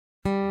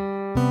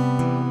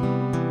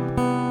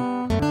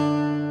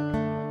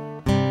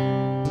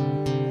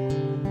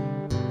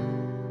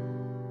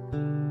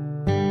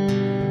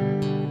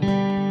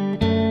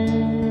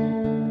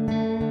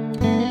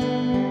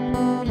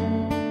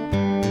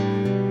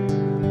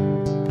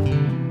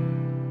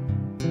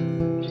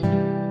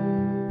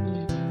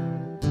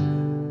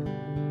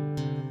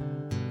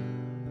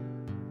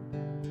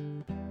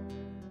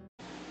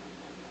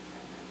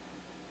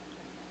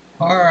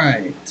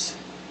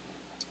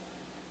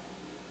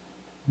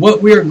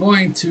What we are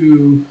going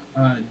to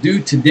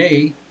do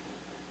today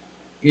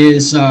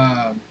is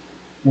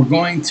we're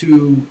going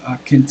to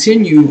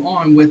continue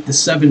on with the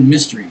seven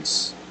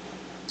mysteries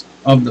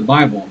of the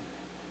Bible.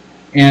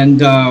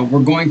 And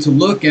we're going to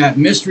look at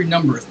mystery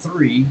number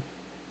 3,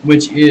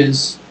 which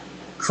is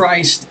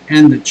Christ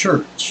and the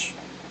church.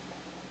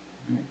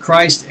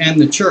 Christ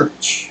and the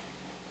church.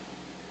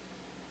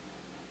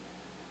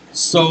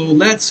 So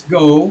let's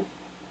go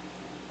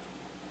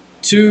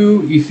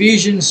to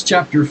Ephesians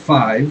chapter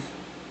 5.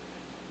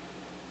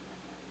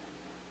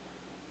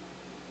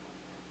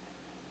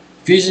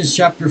 Ephesians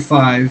chapter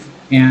 5,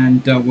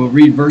 and we'll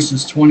read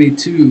verses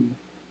 22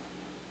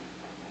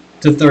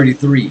 to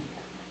 33.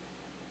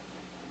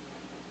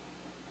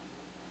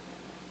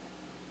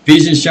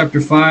 Ephesians chapter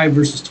 5,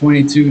 verses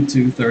 22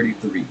 to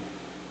 33.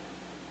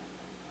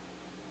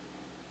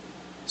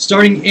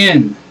 Starting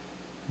in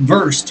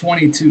verse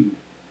 22,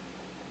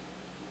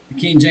 the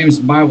King James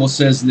Bible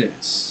says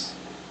this: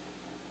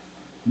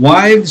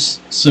 Wives,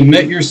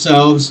 submit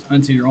yourselves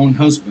unto your own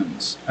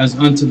husbands, as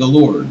unto the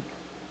Lord.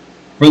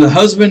 For the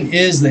husband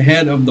is the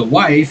head of the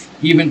wife,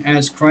 even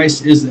as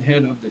Christ is the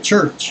head of the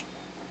church,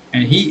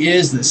 and he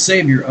is the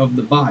Savior of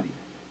the body.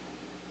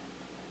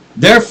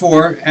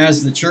 Therefore,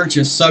 as the church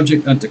is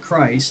subject unto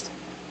Christ,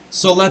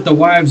 so let the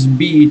wives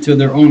be to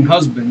their own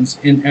husbands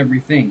in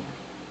everything.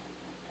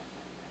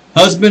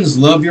 Husbands,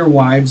 love your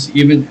wives,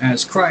 even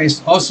as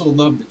Christ also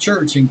loved the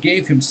church and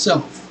gave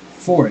himself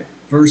for it.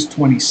 Verse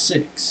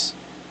 26.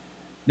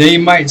 That he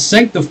might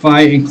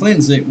sanctify and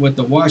cleanse it with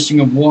the washing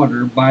of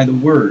water by the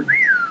word,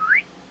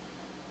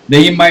 that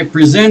he might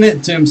present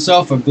it to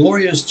himself a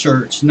glorious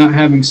church, not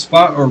having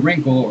spot or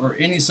wrinkle or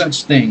any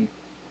such thing,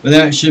 but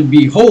that it should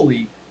be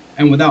holy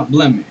and without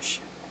blemish.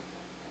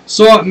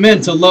 So ought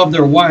men to love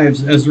their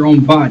wives as their own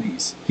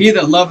bodies. He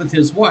that loveth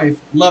his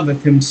wife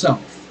loveth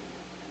himself.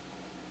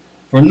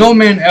 For no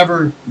man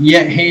ever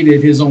yet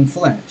hated his own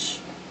flesh,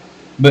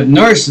 but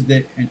nourisheth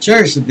it and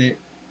cherisheth it,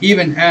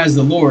 even as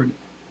the Lord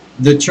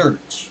the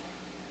church.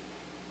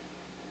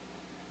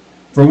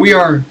 For we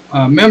are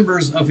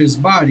members of his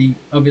body,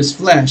 of his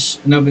flesh,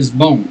 and of his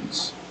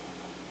bones.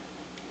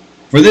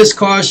 For this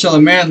cause shall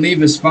a man leave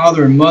his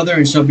father and mother,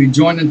 and shall be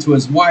joined unto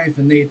his wife,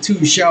 and they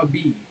two shall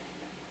be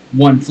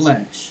one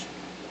flesh.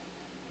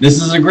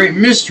 This is a great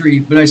mystery,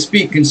 but I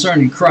speak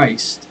concerning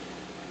Christ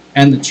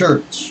and the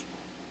church.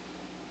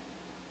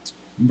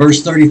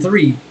 Verse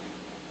 33.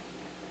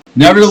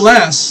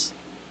 Nevertheless,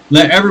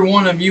 let every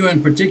one of you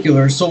in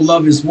particular so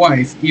love his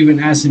wife, even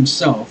as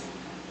himself,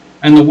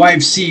 and the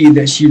wife see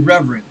that she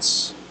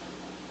reverence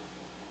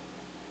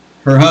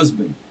her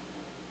husband.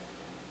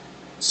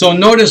 So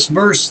notice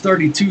verse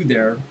 32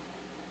 there.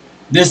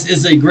 This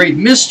is a great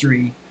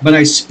mystery, but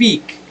I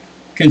speak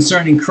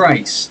concerning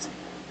Christ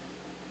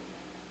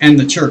and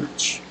the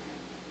church.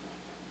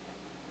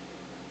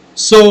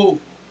 So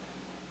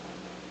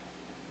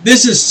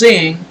this is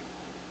saying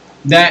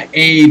that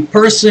a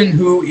person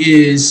who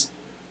is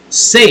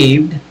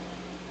saved,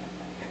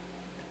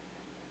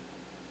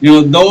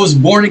 those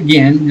born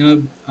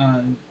again,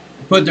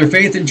 put their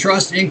faith and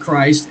trust in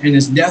Christ and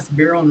his death,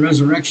 burial, and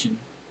resurrection,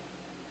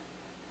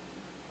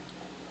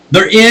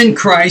 they're in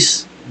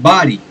Christ's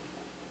body.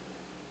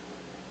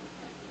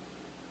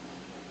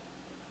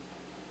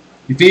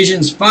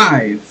 Ephesians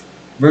 5,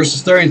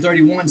 verses 30 and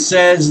 31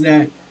 says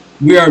that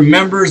we are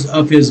members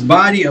of his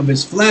body, of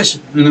his flesh,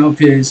 and of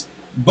his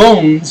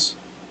bones.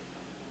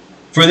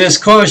 For this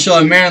cause shall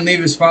a man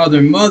leave his father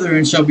and mother,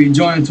 and shall be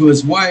joined to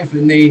his wife,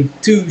 and they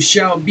two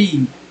shall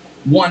be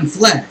one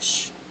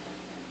flesh.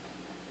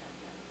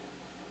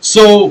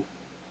 So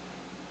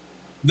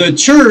the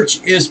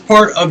church is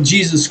part of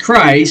Jesus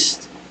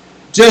Christ,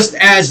 just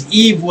as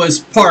Eve was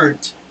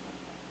part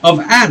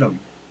of Adam.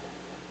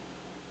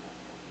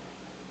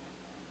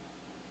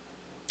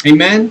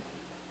 Amen?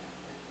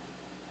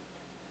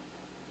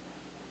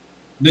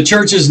 The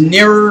church is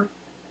nearer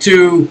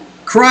to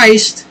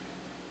Christ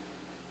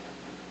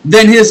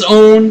than his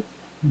own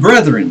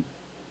brethren.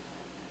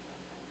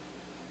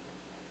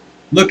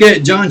 Look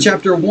at John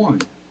chapter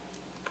 1.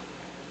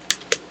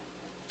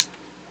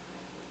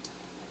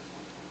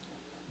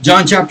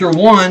 John chapter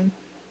 1,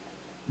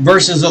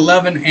 verses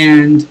 11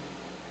 and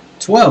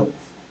 12.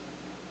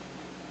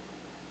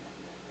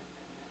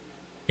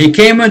 He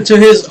came unto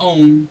his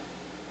own,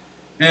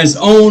 and his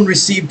own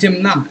received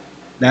him not.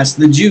 That's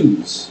the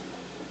Jews.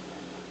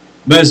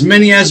 But as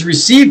many as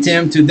received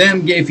him, to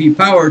them gave he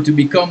power to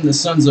become the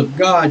sons of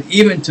God,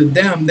 even to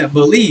them that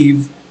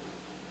believe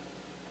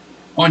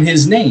on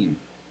his name.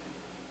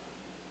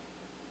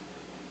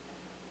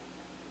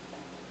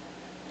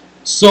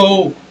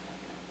 So,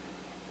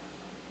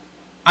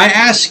 I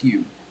ask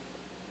you,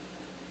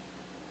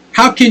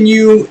 how can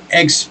you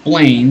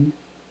explain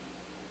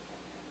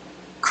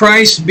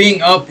Christ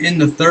being up in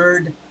the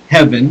third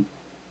heaven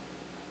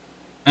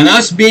and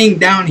us being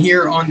down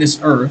here on this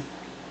earth,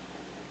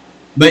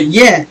 but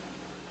yet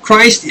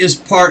Christ is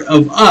part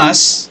of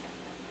us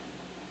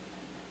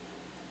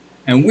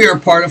and we are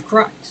part of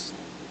Christ?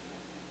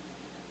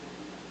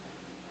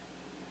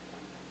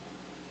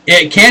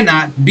 It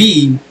cannot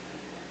be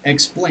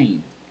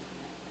explained.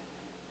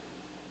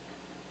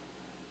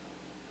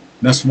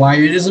 That's why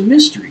it is a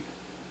mystery.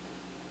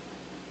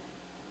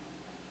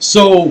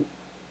 So,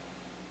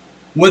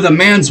 with a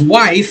man's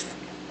wife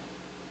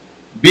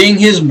being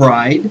his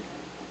bride,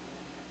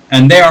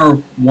 and they are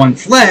one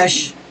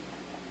flesh,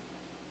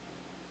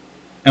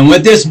 and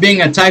with this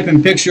being a type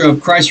and picture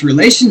of Christ's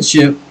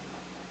relationship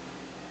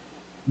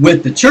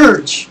with the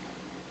church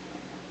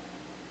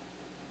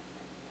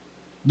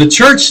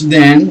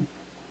then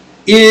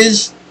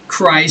is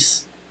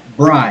Christ's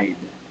bride.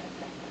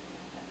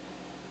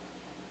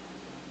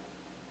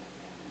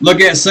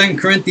 Look at 2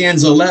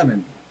 Corinthians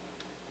 11.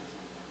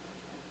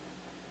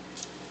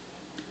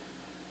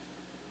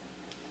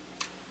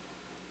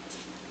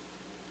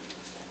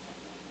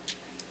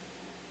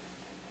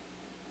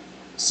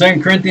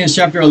 Second Corinthians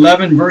chapter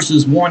 11,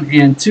 verses 1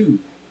 and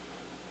 2.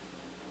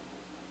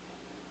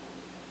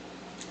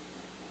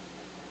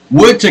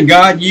 Would to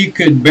God ye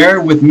could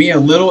bear with me a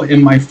little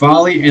in my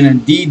folly, and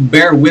indeed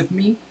bear with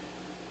me.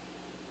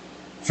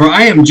 For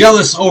I am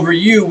jealous over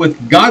you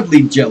with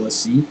godly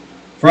jealousy,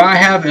 for I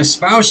have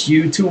espoused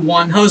you to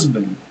one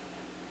husband,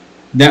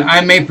 that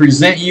I may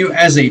present you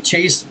as a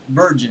chaste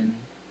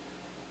virgin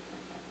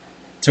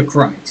to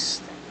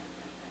Christ.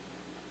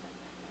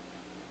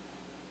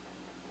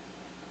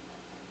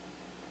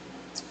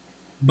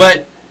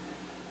 But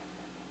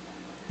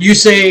you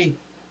say,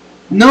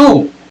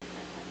 no.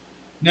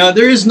 Now,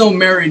 there is no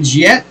marriage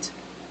yet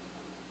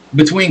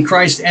between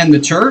Christ and the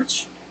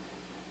church.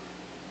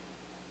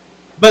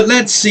 But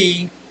let's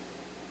see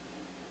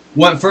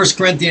what 1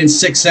 Corinthians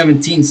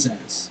 6:17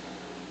 says.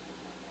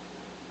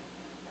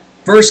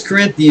 1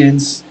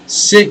 Corinthians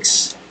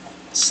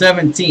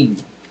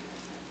 6:17.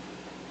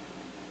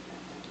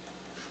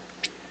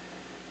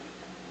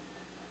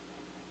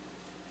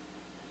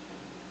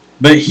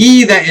 But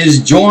he that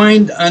is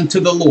joined unto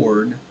the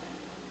Lord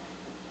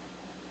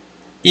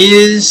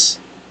is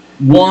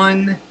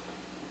one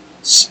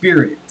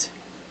spirit.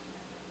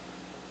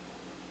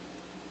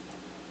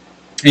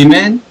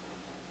 Amen?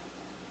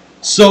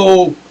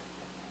 So,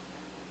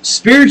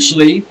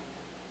 spiritually,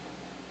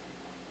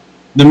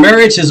 the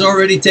marriage has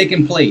already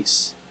taken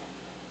place.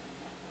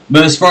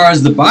 But as far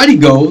as the body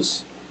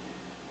goes,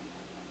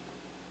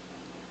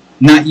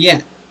 not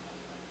yet.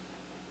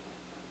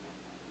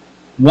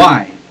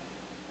 Why?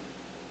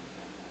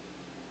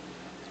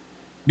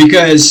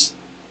 Because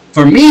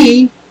for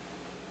me,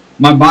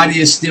 my body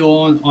is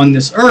still on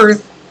this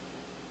earth,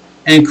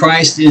 and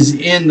Christ is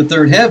in the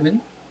third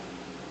heaven.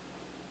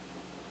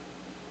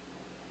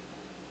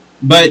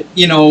 But,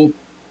 you know,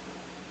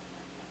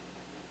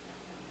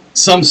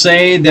 some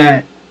say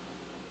that,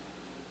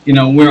 you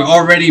know, we're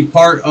already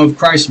part of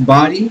Christ's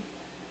body.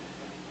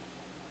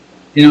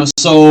 You know,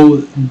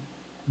 so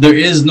there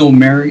is no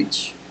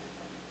marriage.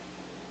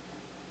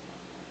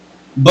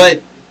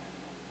 But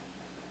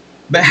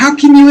how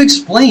can you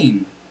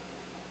explain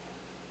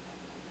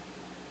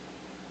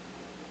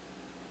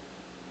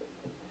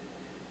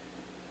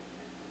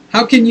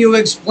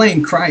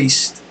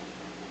Christ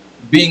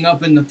being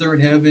up in the third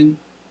heaven,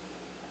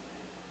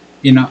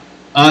 you know,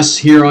 us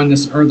here on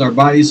this earth, our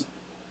bodies,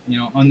 you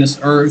know, on this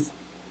earth,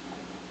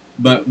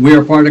 but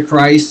we're part of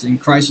Christ and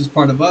Christ is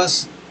part of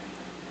us?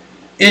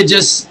 It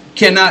just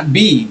cannot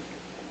be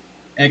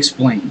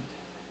explained.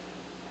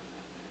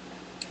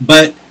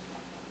 But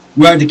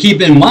we are to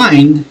keep in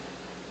mind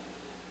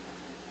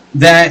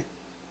that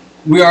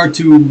we are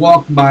to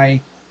walk by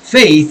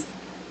faith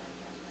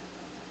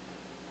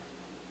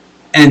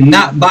and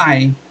not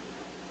by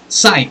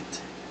sight.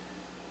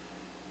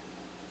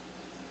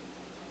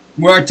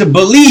 We are to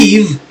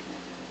believe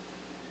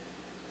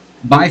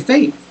by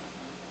faith.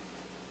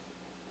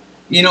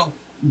 You know,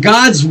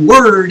 God's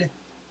word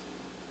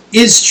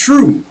is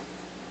true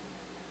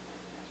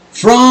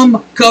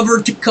from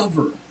cover to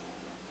cover.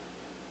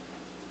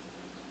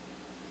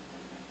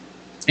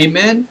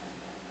 Amen?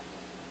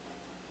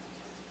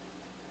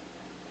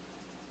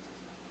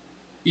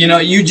 You know,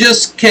 you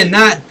just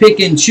cannot pick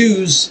and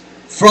choose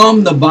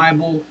from the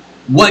Bible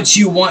what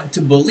you want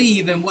to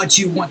believe and what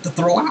you want to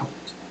throw out.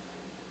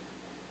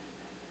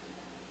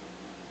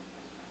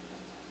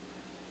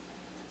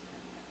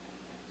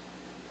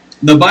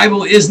 The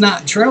Bible is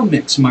not trail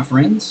mix, my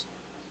friends.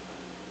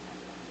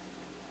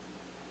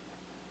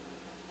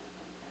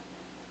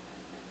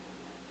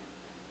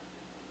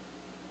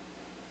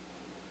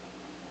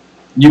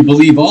 You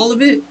believe all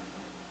of it,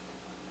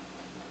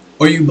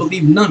 or you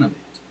believe none of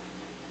it.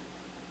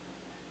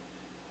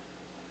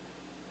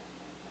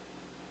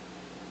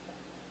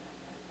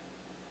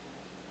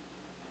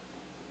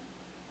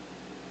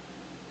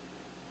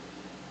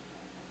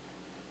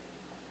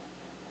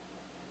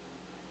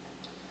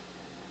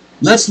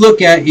 Let's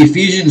look at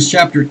Ephesians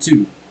chapter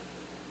 2.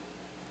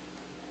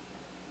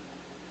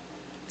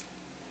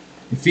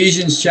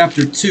 Ephesians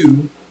chapter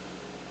 2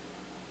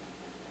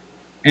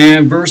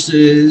 and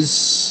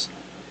verses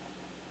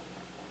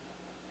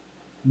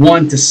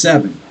 1 to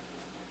 7.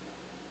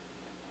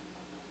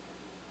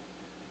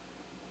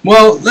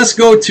 Well, let's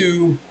go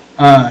to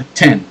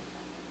 10.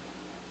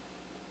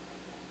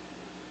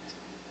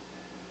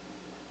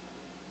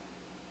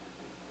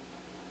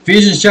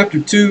 Ephesians chapter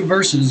 2,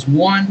 verses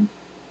 1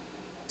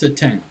 to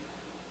 10.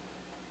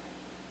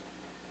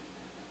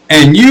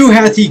 And you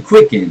hath he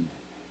quickened.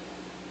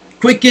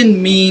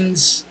 Quickened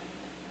means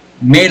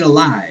made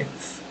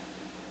alive.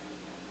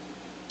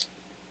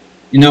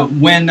 You know,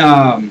 when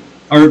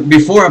or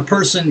before a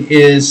person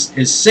is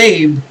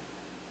saved,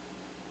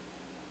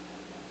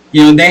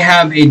 you know, they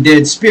have a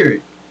dead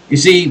spirit. You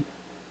see,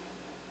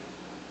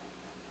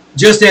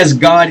 just as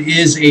God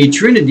is a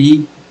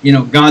Trinity, you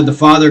know, God the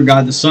Father,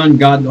 God the Son,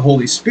 God the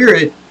Holy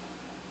Spirit,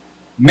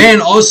 man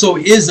also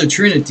is a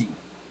Trinity.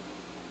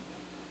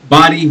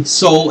 Body,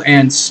 soul,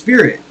 and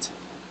spirit.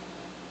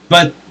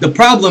 But the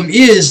problem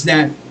is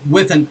that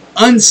with an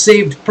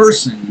unsaved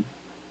person,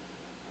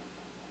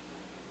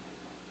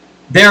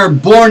 they are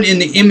born in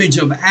the image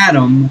of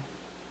Adam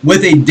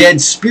with a dead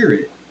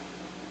spirit.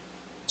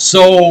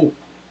 So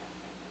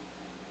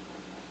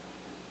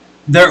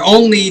they're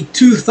only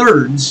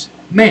 2/3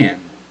 man.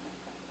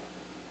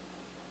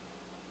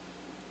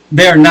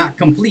 They are not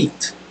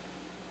complete.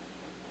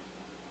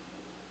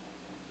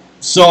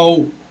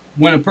 So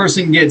when a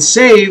person gets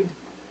saved,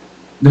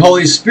 the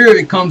Holy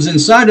Spirit comes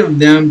inside of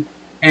them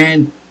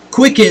and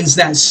quickens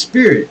that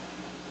spirit.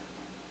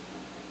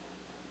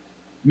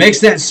 Makes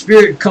that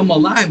spirit come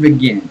alive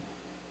again.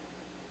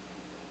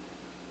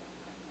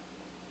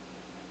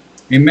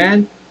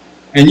 Amen?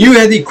 And you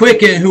hath he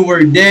quickened who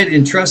were dead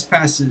in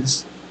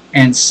trespasses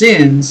and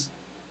sins,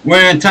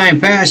 wherein in time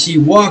past ye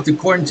walked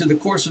according to the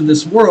course of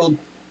this world,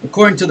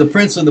 according to the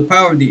prince of the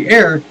power of the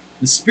air,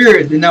 the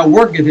spirit that now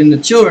worketh in the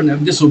children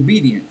of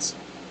disobedience,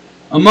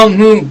 among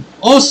whom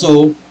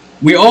also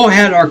we all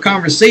had our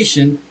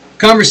conversation.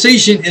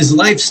 Conversation is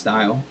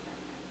lifestyle.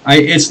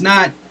 It's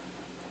not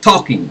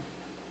talking.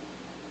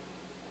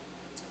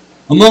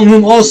 Among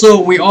whom also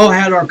we all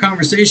had our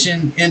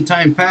conversation in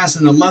time past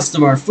in the lust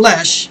of our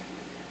flesh,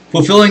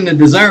 fulfilling the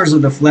desires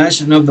of the flesh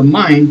and of the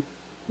mind,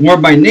 and were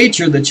by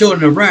nature the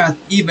children of wrath,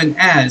 even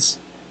as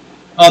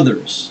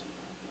others.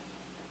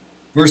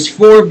 Verse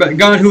 4, but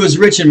God, who is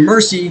rich in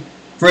mercy,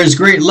 for his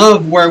great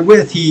love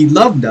wherewith he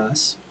loved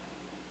us,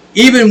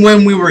 even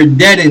when we were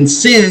dead in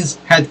sins,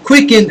 hath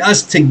quickened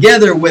us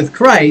together with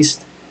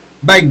Christ.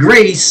 By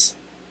grace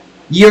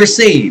ye are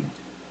saved,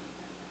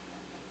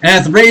 and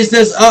hath raised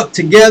us up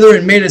together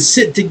and made us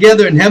sit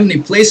together in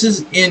heavenly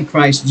places in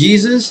Christ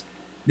Jesus,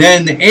 that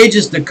in the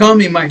ages to come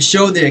he might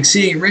show the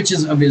exceeding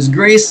riches of his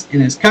grace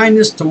and his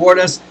kindness toward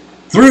us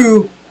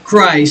through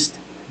Christ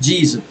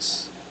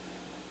Jesus.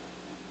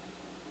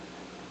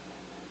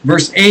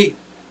 Verse 8,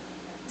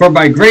 for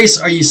by grace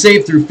are ye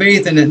saved through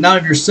faith, and that not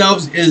of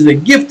yourselves, it is the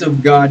gift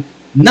of God,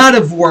 not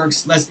of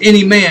works, lest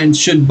any man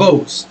should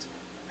boast.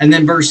 And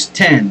then verse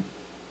 10,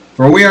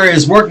 for we are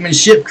his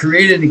workmanship,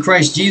 created in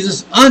Christ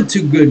Jesus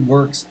unto good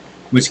works,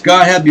 which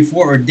God had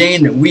before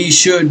ordained that we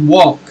should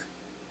walk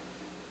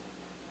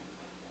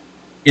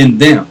in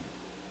them.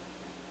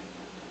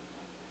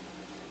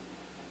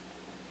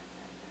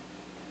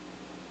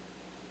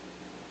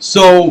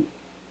 So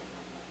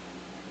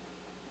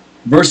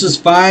verses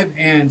 5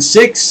 and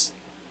 6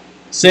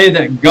 say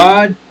that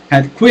God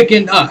hath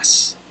quickened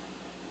us,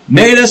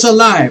 made us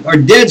alive. Our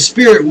dead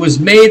spirit was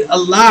made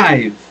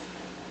alive.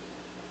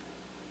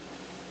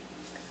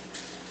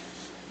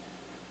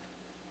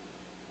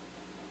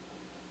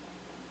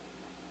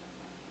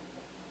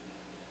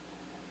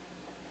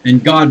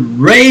 And God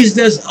raised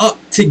us up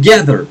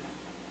together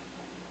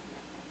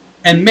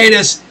and made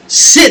us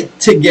sit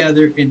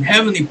together in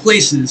heavenly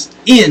places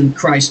in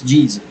Christ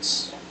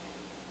Jesus.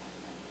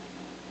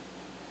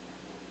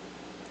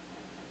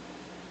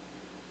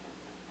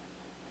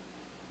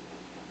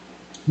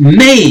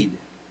 Made.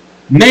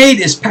 Made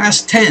is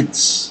past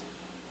tense.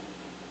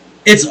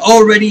 It's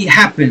already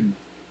happened.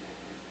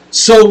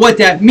 So what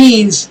that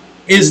means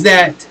is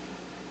that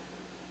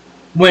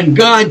when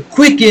God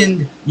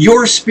quickened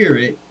your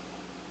spirit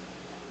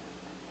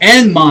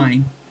and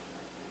mine,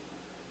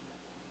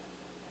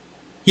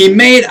 he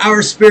made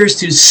our spirits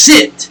to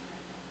sit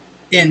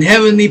in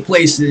heavenly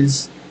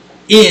places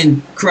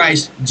in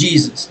Christ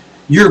Jesus.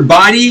 Your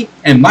body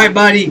and my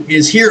body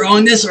is here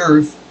on this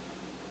earth,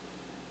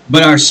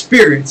 but our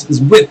spirits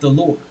is with the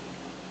Lord.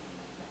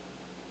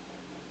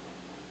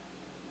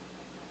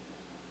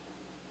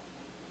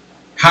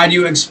 How do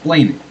you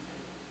explain it?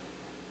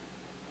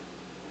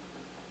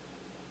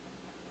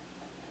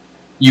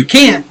 You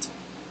can't,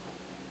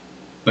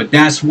 but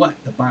that's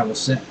what the Bible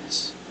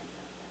says.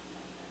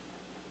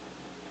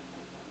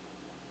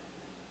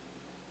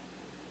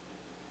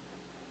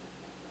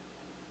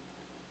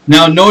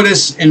 Now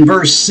notice in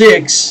verse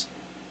 6,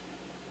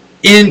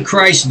 in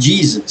Christ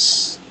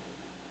Jesus.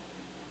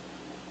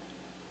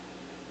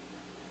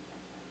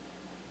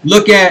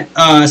 Look at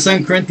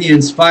 2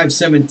 Corinthians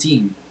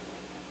 5:17.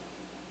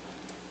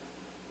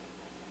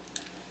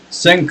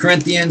 2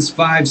 Corinthians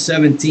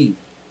 5:17.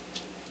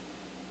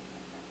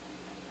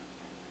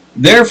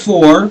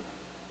 Therefore,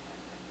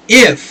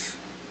 if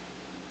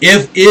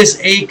is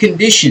a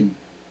condition.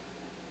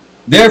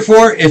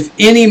 Therefore, if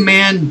any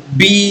man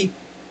be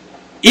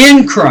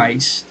in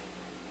Christ,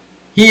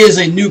 he is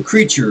a new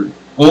creature.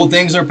 Old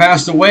things are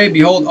passed away.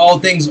 Behold, all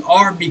things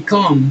are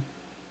become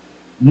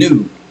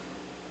new.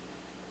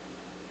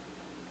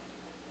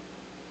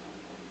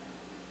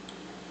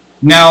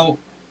 Now,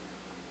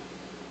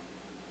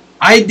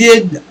 I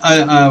did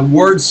a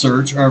word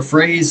search or a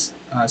phrase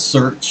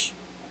search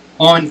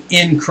on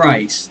in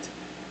Christ.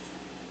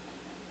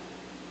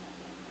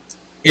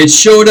 It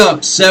showed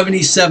up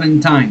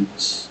 77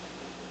 times.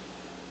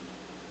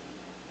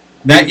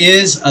 That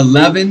is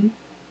 11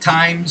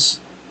 times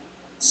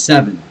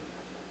 7.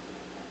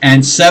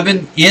 And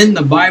 7 in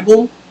the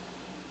Bible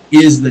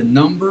is the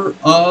number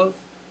of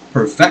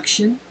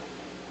perfection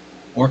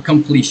or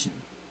completion.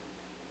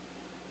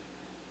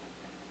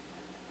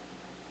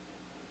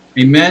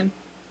 Amen?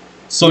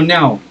 So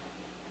now,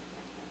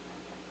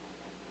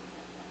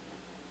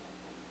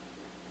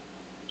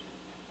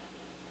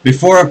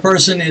 before a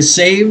person is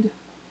saved,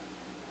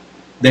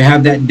 they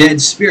have that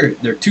dead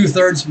spirit. They're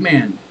 2/3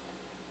 man.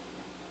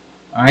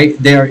 Alright?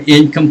 They are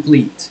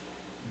incomplete.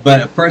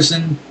 But a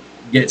person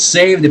gets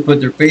saved, they put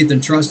their faith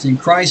and trust in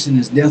Christ and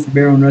His death,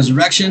 burial, and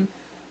resurrection.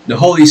 The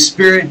Holy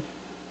Spirit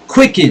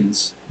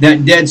quickens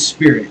that dead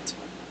spirit.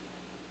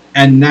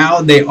 And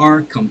now they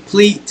are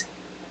complete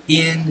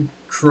in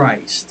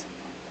Christ.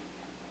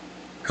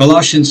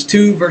 Colossians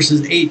 2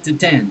 verses 8 to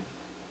 10.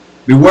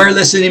 Beware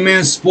lest any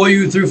man spoil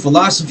you through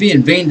philosophy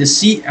and vain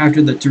deceit,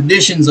 after the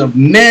traditions of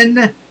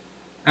men,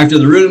 after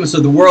the rudiments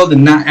of the world,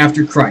 and not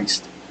after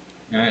Christ.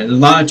 There's a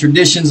lot of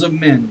traditions of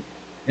men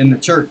in the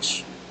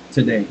church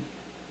today.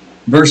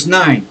 Verse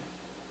 9.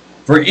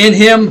 For in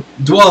Him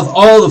dwelleth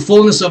all the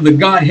fullness of the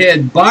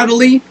Godhead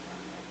bodily.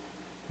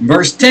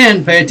 Verse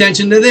 10, pay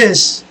attention to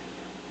this.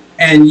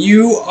 And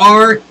you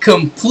are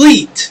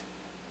complete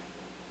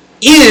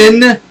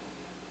in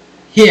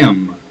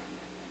Him,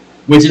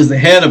 which is the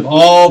head of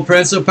all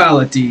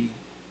principality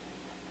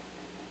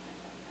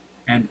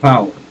and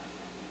power.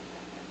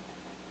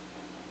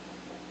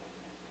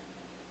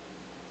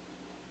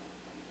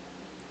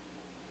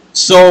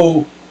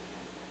 So,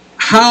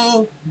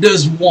 how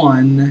does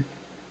one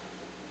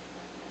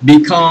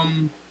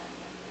become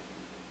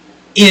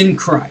in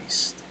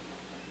Christ?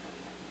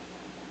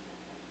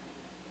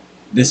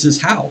 This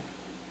is how.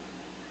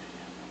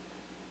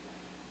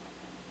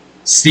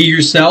 See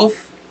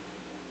yourself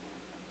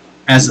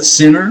as a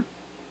sinner.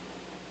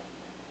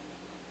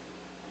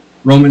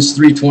 Romans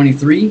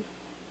 3:23.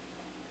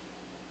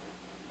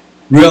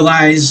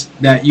 Realize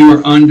that you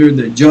are under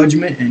the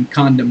judgment and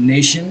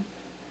condemnation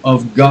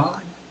of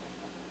God,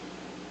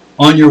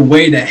 on your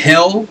way to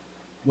hell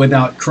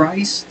without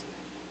Christ.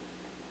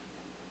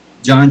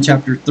 John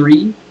chapter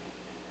 3,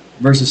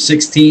 verses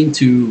 16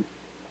 to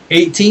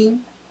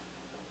 18.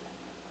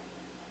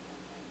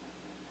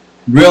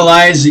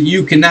 Realize that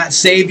you cannot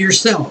save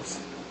yourself.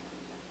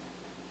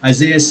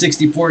 Isaiah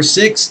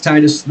 64:6,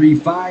 Titus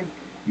 3:5,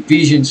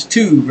 Ephesians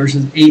 2,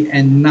 verses 8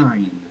 and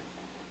 9.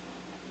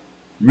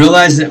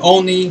 Realize that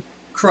only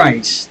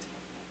Christ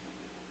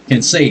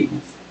can save.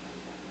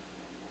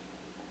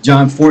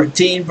 John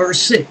 14,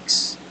 verse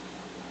 6.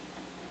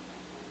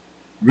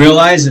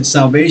 Realize that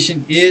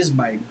salvation is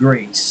by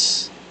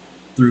grace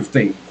through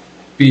faith.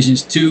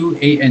 Ephesians 2,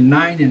 8 and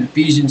 9, and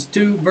Ephesians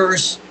 2,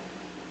 verse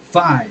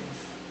 5.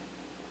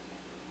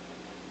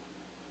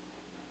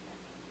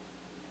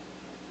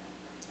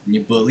 And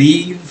you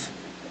believe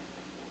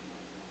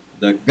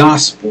the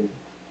gospel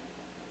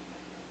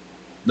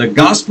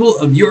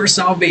of your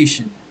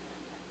salvation,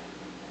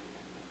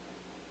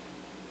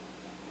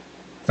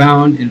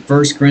 found in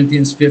 1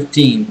 Corinthians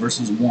 15,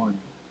 verses 1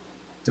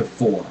 to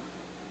 4.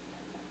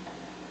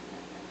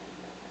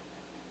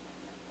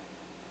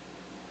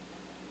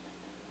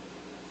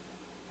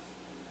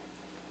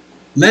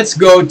 Let's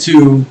go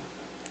to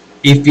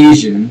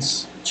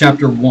Ephesians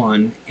chapter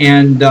 1,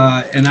 and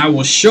I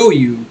will show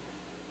you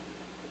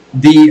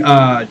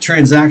the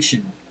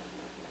transaction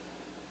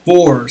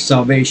for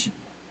salvation.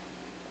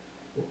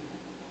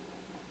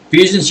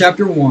 Ephesians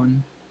chapter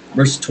 1,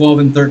 verse 12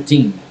 and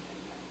 13.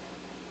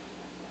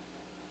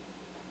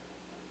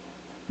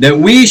 That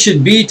we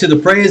should be to the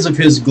praise of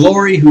His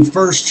glory, who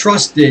first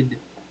trusted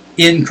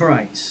in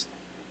Christ.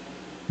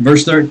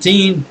 Verse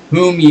 13,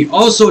 whom ye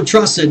also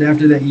trusted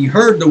after that ye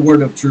heard the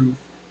word of truth,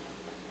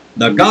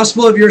 the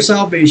gospel of your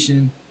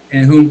salvation,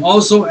 and whom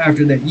also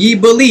after that ye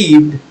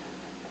believed,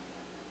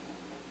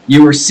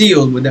 you were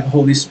sealed with that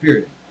Holy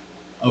Spirit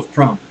of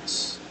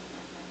promise.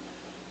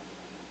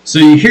 So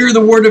you hear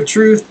the word of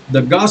truth,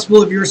 the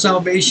gospel of your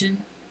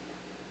salvation,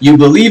 you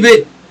believe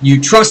it,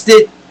 you trust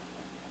it,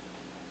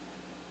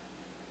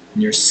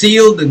 and you're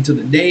sealed until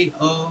the day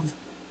of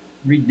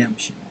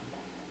redemption.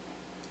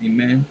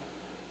 Amen.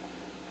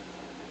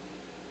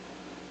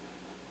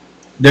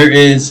 There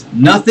is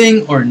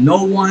nothing or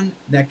no one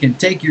that can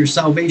take your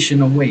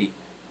salvation away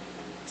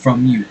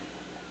from you.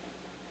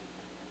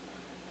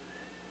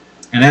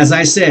 And as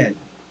I said,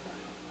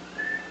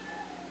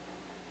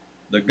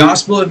 the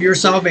gospel of your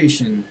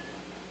salvation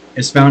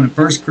is found in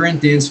 1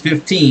 Corinthians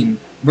 15,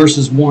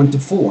 verses 1 to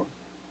 4.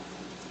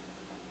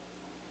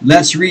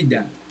 Let's read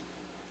that.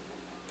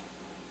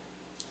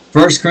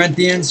 1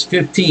 Corinthians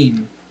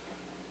 15,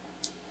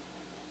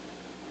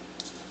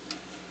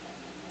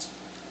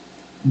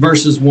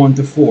 verses 1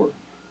 to 4.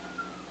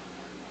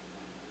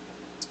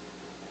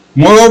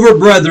 Moreover,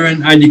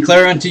 brethren, I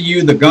declare unto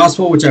you the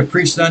gospel which I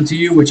preached unto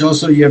you, which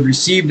also ye have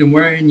received, and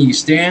wherein ye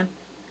stand,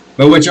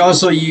 by which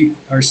also ye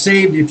are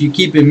saved, if you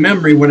keep in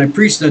memory what I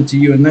preached unto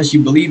you, unless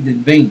you believed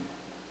in vain.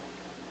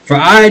 For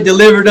I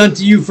delivered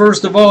unto you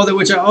first of all that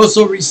which I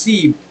also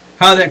received,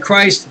 how that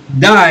Christ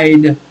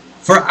died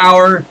for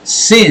our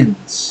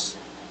sins.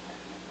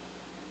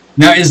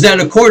 Now, is that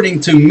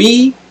according to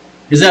me?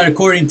 Is that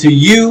according to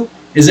you?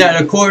 Is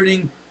that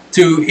according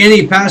to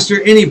any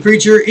pastor, any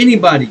preacher,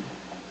 anybody?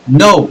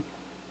 No.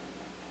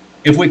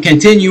 If we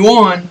continue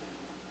on,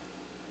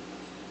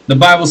 the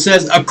Bible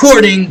says,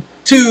 according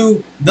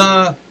to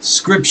the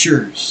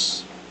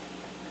Scriptures.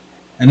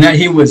 And that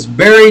he was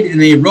buried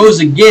and he rose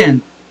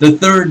again the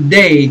third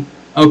day,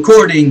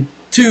 according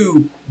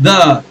to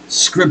the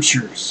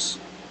Scriptures.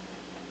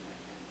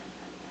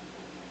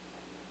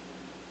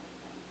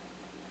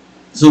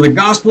 So the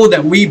gospel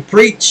that we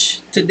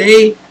preach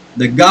today,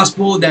 the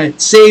gospel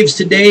that saves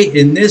today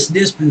in this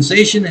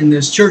dispensation, in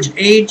this church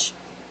age,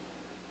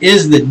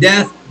 is the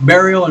death,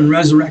 burial, and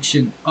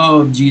resurrection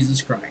of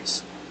Jesus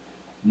Christ.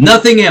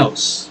 Nothing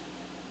else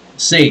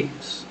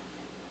saves.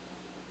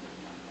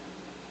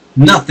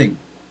 Nothing.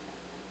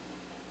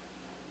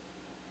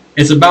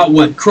 It's about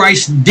what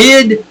Christ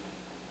did,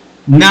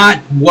 not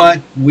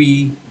what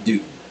we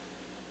do.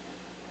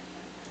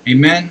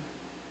 Amen.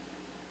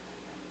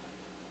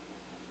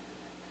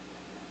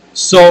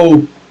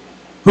 So,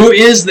 who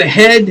is the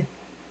head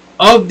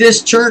of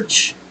this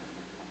church?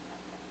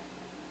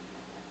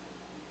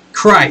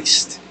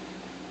 Christ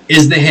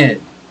is the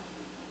head.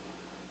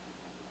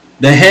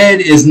 The head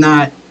is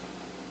not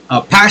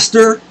a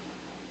pastor,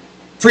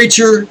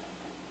 preacher,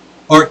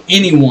 or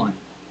anyone.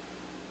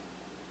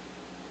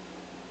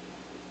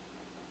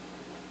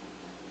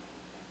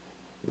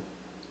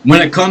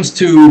 When it comes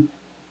to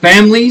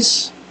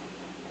families,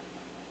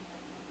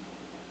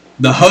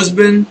 the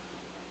husband,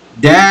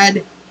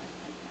 dad,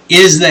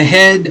 is the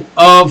head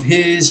of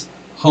his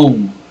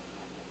home.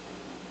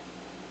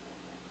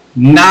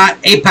 Not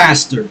a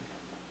pastor.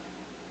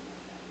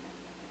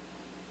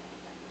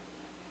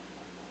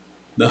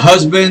 The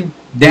husband,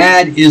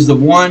 dad, is the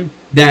one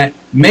that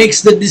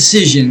makes the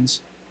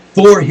decisions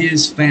for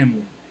his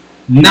family.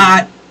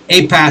 Not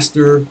a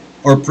pastor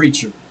or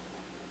preacher.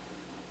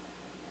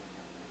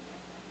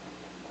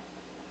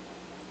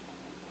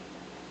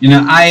 You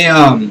know,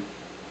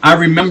 I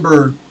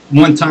remember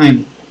one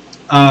time,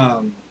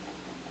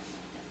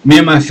 me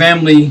and my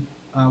family,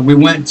 we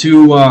went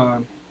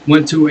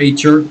to a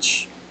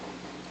church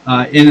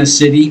in a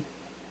city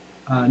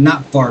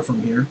not far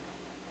from here.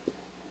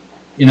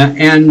 You know,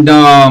 and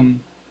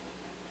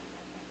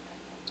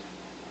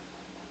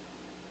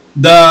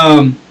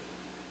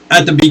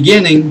at the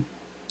beginning,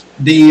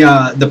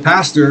 the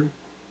pastor,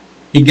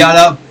 he got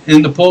up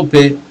in the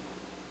pulpit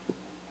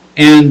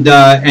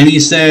and he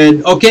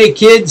said, "Okay,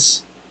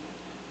 kids,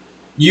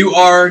 you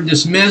are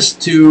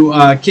dismissed to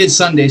Kids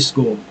Sunday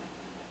School."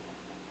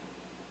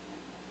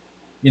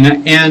 You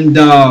know, and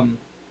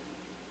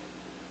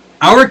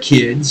our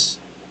kids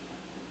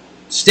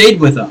stayed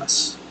with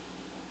us.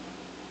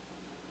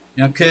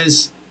 You know,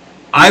 because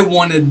I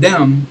wanted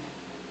them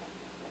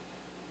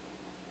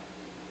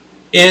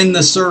in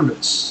the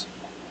service.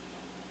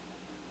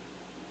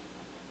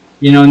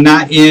 You know,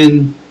 not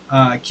in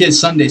Kids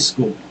Sunday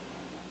School.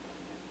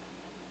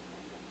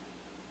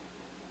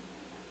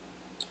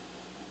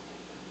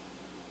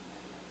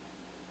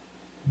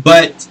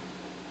 But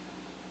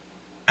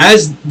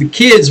as the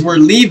kids were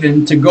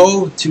leaving to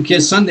go to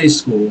Kids Sunday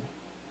School,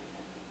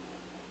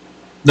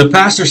 the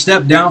pastor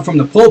stepped down from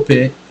the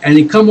pulpit and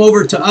he come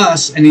over to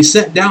us and he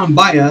sat down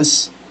by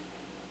us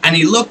and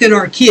he looked at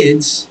our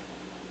kids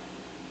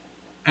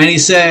and he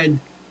said,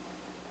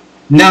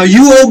 "Now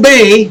you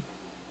obey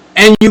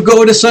and you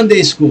go to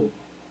Sunday school.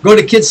 Go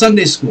to Kids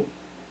Sunday School."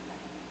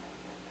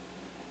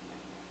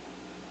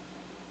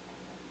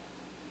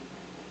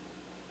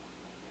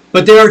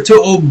 But they are to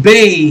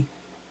obey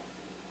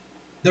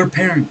their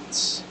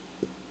parents.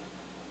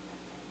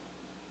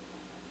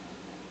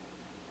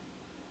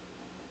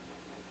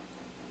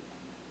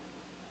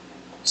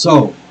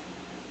 So,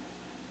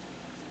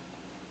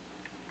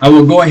 I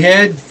will go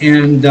ahead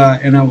and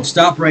I will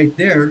stop right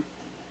there.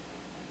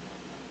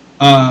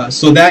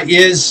 So that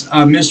is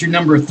mystery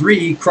number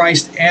 3,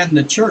 Christ and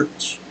the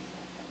church.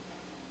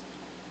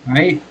 All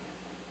right?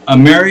 A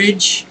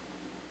marriage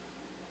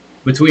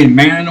between a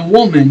man and a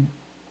woman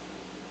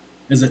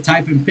is a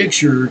type and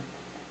picture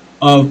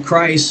of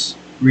Christ's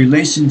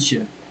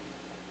relationship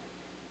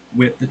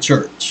with the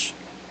church.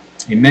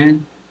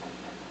 Amen?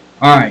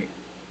 All right.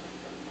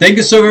 Thank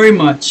you so very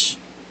much.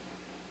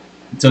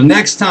 Until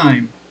next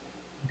time,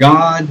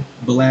 God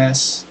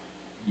bless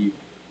you.